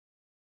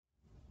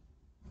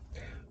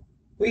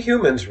We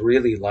humans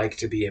really like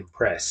to be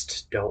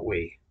impressed, don't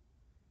we?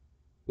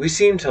 We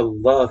seem to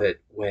love it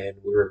when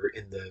we're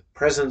in the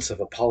presence of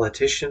a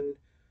politician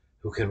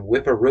who can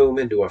whip a room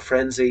into a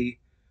frenzy,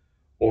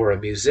 or a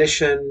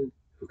musician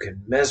who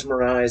can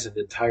mesmerize an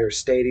entire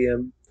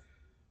stadium,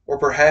 or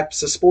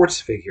perhaps a sports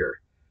figure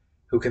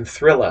who can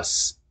thrill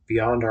us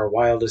beyond our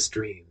wildest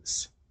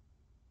dreams.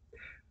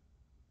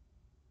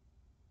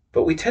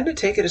 But we tend to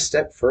take it a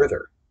step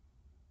further.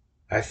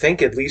 I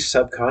think, at least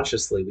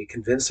subconsciously, we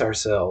convince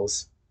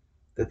ourselves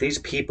that these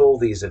people,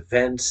 these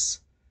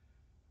events,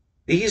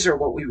 these are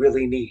what we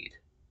really need.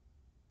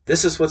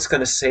 This is what's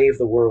going to save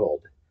the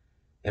world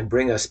and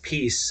bring us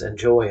peace and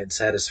joy and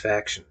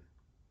satisfaction.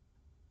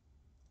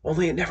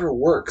 Only it never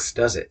works,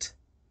 does it?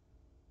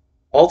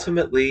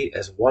 Ultimately,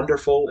 as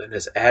wonderful and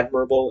as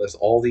admirable as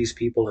all these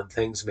people and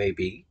things may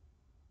be,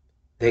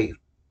 they,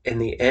 in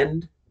the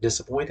end,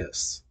 disappoint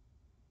us.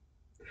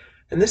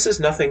 And this is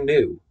nothing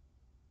new.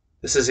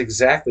 This is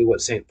exactly what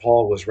St.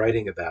 Paul was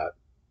writing about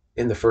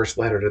in the first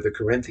letter to the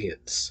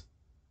Corinthians.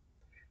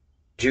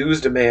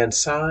 Jews demand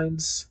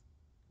signs,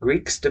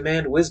 Greeks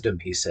demand wisdom,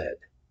 he said.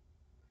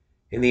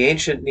 In the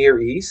ancient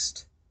Near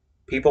East,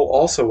 people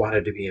also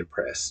wanted to be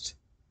impressed.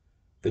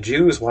 The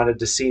Jews wanted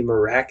to see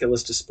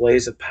miraculous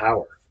displays of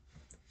power,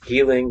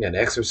 healing and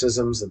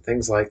exorcisms and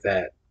things like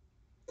that.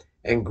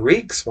 And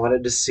Greeks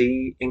wanted to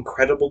see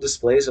incredible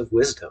displays of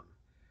wisdom,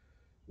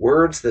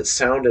 words that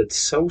sounded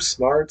so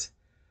smart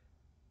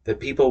that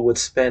people would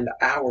spend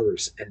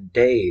hours and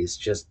days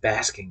just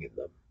basking in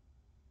them.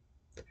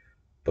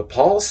 But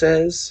Paul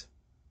says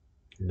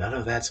none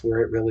of that's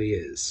where it really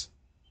is.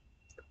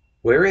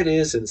 Where it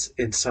is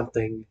in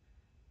something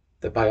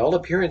that by all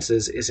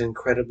appearances is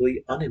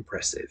incredibly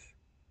unimpressive.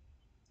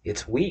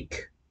 It's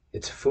weak.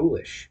 It's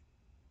foolish.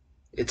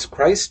 It's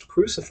Christ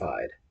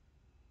crucified.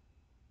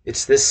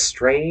 It's this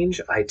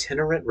strange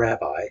itinerant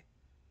rabbi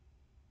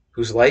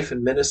whose life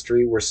and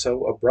ministry were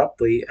so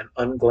abruptly and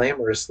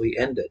unglamorously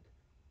ended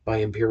by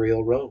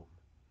imperial Rome.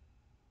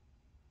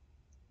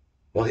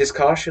 Well, his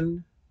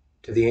caution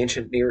to the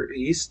ancient Near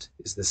East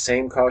is the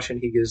same caution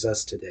he gives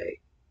us today.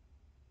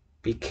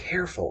 Be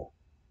careful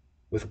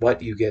with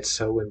what you get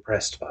so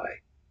impressed by.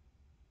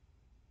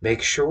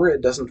 Make sure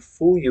it doesn't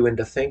fool you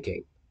into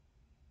thinking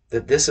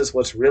that this is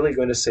what's really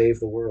going to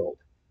save the world.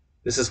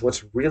 This is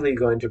what's really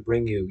going to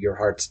bring you your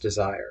heart's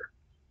desire.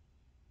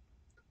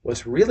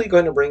 What's really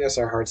going to bring us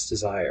our heart's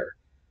desire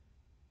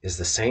is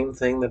the same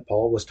thing that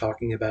Paul was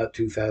talking about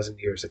 2,000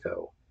 years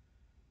ago.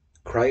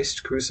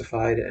 Christ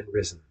crucified and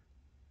risen.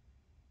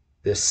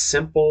 This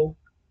simple,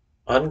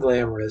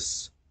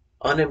 unglamorous,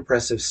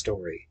 unimpressive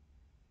story.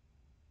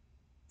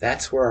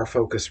 That's where our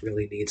focus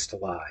really needs to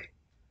lie.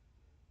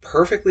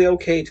 Perfectly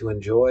okay to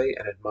enjoy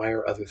and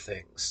admire other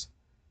things,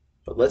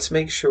 but let's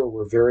make sure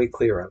we're very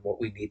clear on what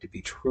we need to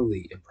be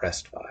truly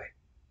impressed by.